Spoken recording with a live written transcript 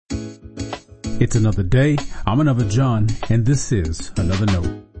It's another day. I'm another John, and this is Another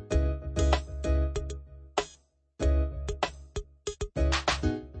Note.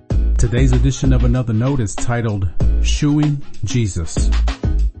 Today's edition of Another Note is titled, Shooing Jesus.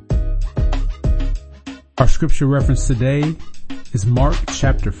 Our scripture reference today is Mark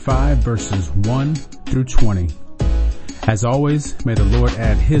chapter 5 verses 1 through 20. As always, may the Lord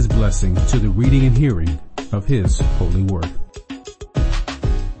add His blessing to the reading and hearing of His holy word.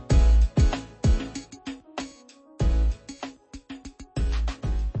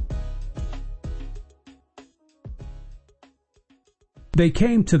 They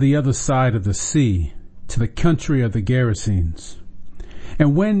came to the other side of the sea, to the country of the Gerasenes.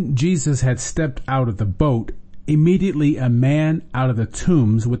 And when Jesus had stepped out of the boat, immediately a man out of the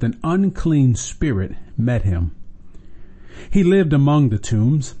tombs with an unclean spirit met him. He lived among the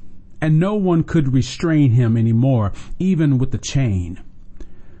tombs, and no one could restrain him any more, even with the chain.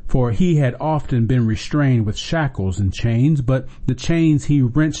 For he had often been restrained with shackles and chains, but the chains he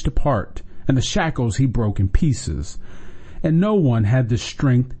wrenched apart, and the shackles he broke in pieces. And no one had the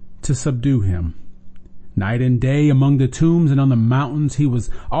strength to subdue him. Night and day among the tombs and on the mountains he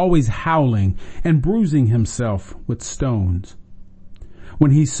was always howling and bruising himself with stones. When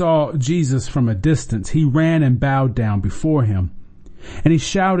he saw Jesus from a distance, he ran and bowed down before him. And he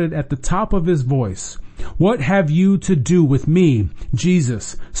shouted at the top of his voice, "What have you to do with me,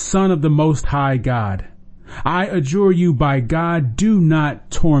 Jesus, Son of the Most High God? I adjure you by God, do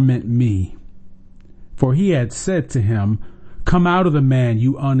not torment me." For he had said to him, "Come out of the man,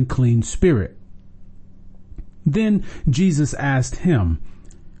 you unclean spirit." Then Jesus asked him,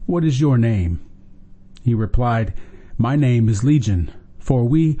 "What is your name?" He replied, "My name is Legion, for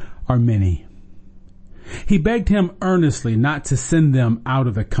we are many." He begged him earnestly not to send them out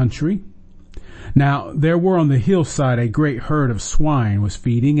of the country. Now there were on the hillside a great herd of swine was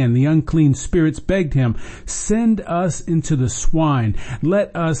feeding, and the unclean spirits begged him, "Send us into the swine,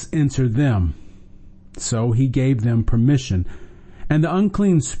 let us enter them." So he gave them permission, and the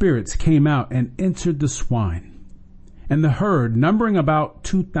unclean spirits came out and entered the swine. And the herd, numbering about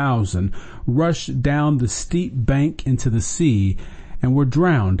 2,000, rushed down the steep bank into the sea and were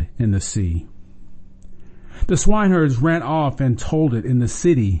drowned in the sea. The swineherds ran off and told it in the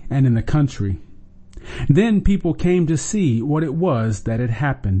city and in the country. Then people came to see what it was that had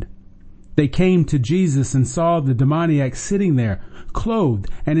happened. They came to Jesus and saw the demoniac sitting there, clothed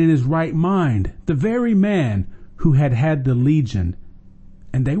and in his right mind, the very man who had had the legion,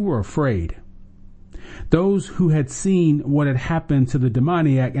 and they were afraid. Those who had seen what had happened to the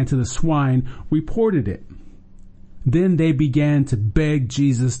demoniac and to the swine reported it. Then they began to beg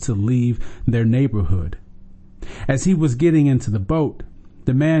Jesus to leave their neighborhood. As he was getting into the boat,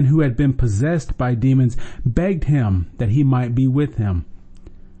 the man who had been possessed by demons begged him that he might be with him.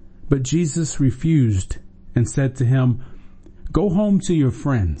 But Jesus refused and said to him, "Go home to your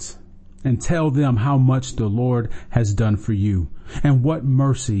friends and tell them how much the Lord has done for you and what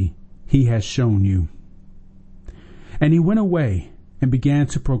mercy he has shown you." And he went away and began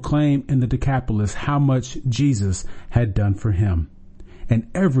to proclaim in the Decapolis how much Jesus had done for him. And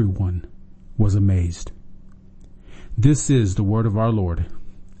everyone was amazed. This is the word of our Lord.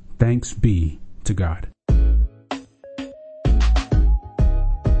 Thanks be to God.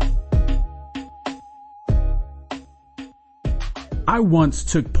 I once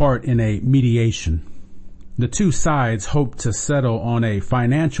took part in a mediation. The two sides hoped to settle on a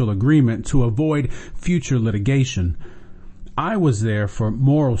financial agreement to avoid future litigation. I was there for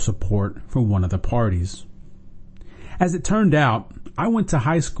moral support for one of the parties. As it turned out, I went to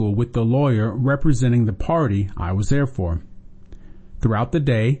high school with the lawyer representing the party I was there for. Throughout the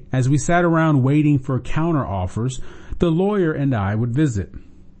day, as we sat around waiting for counteroffers, the lawyer and I would visit.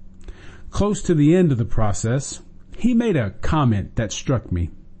 Close to the end of the process, he made a comment that struck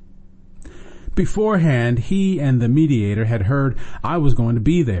me. Beforehand, he and the mediator had heard I was going to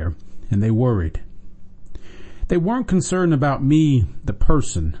be there, and they worried. They weren't concerned about me, the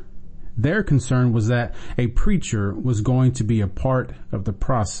person. Their concern was that a preacher was going to be a part of the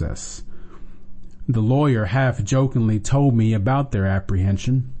process. The lawyer half-jokingly told me about their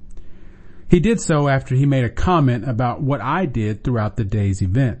apprehension. He did so after he made a comment about what I did throughout the day's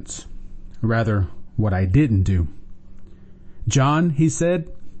events. Rather, what I didn't do. "John," he said,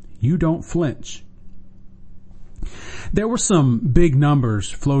 "you don't flinch." There were some big numbers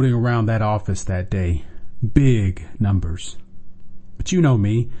floating around that office that day. Big numbers. But you know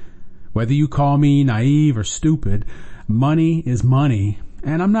me. Whether you call me naive or stupid, money is money,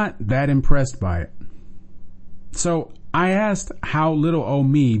 and I'm not that impressed by it. So I asked how little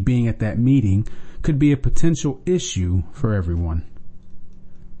old me being at that meeting could be a potential issue for everyone.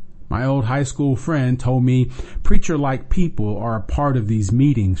 My old high school friend told me preacher-like people are a part of these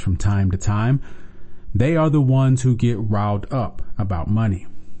meetings from time to time. They are the ones who get riled up about money.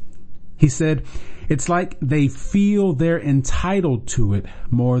 He said, it's like they feel they're entitled to it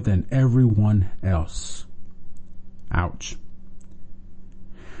more than everyone else. Ouch.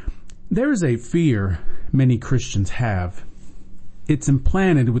 There is a fear many Christians have. It's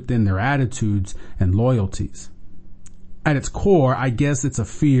implanted within their attitudes and loyalties. At its core, I guess it's a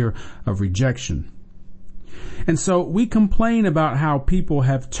fear of rejection. And so we complain about how people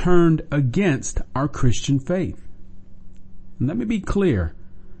have turned against our Christian faith. And let me be clear.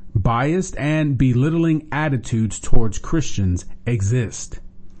 Biased and belittling attitudes towards Christians exist.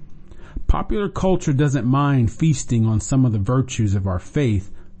 Popular culture doesn't mind feasting on some of the virtues of our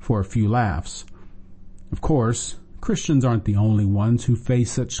faith for a few laughs. Of course, Christians aren't the only ones who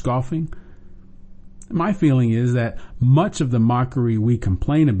face such scoffing. My feeling is that much of the mockery we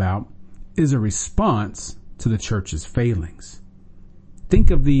complain about is a response to the church's failings.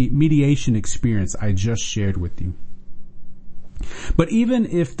 Think of the mediation experience I just shared with you. But even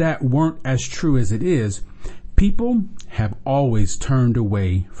if that weren't as true as it is, people have always turned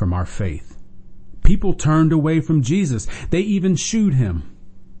away from our faith. People turned away from Jesus. They even shooed him.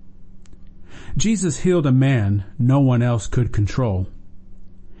 Jesus healed a man no one else could control.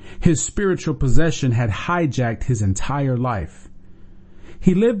 His spiritual possession had hijacked his entire life.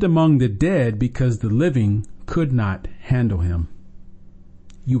 He lived among the dead because the living could not handle him.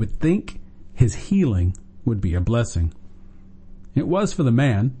 You would think his healing would be a blessing. It was for the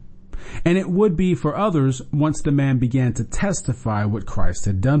man, and it would be for others once the man began to testify what Christ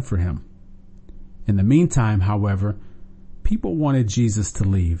had done for him. In the meantime, however, people wanted Jesus to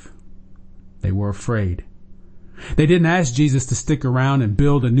leave. They were afraid. They didn't ask Jesus to stick around and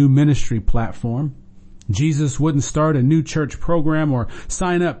build a new ministry platform. Jesus wouldn't start a new church program or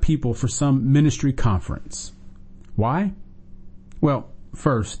sign up people for some ministry conference. Why? Well,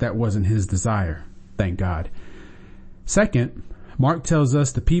 first, that wasn't his desire, thank God. Second, Mark tells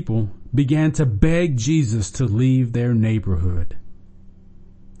us the people began to beg Jesus to leave their neighborhood.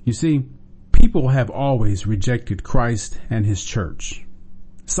 You see, people have always rejected Christ and his church,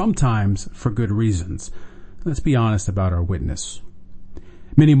 sometimes for good reasons. Let's be honest about our witness.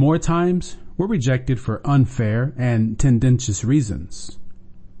 Many more times, we're rejected for unfair and tendentious reasons.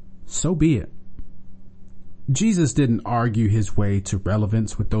 So be it. Jesus didn't argue his way to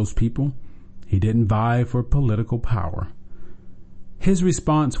relevance with those people. He didn't vie for political power. His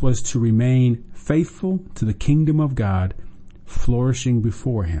response was to remain faithful to the kingdom of God, flourishing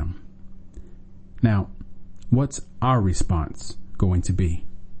before him. Now, what's our response going to be?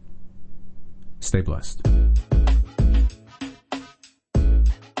 Stay blessed.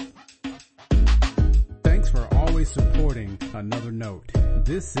 Thanks for always supporting Another Note.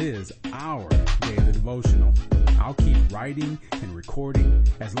 This is our daily devotional. I'll keep writing and recording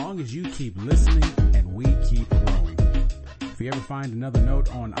as long as you keep listening and we keep growing. If you ever find Another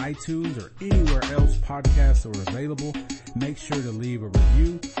Note on iTunes or anywhere else podcasts are available, make sure to leave a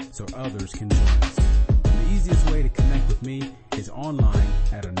review so others can join us. The easiest way to connect with me is online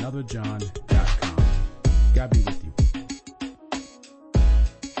at anotherjohn.com. God be with you.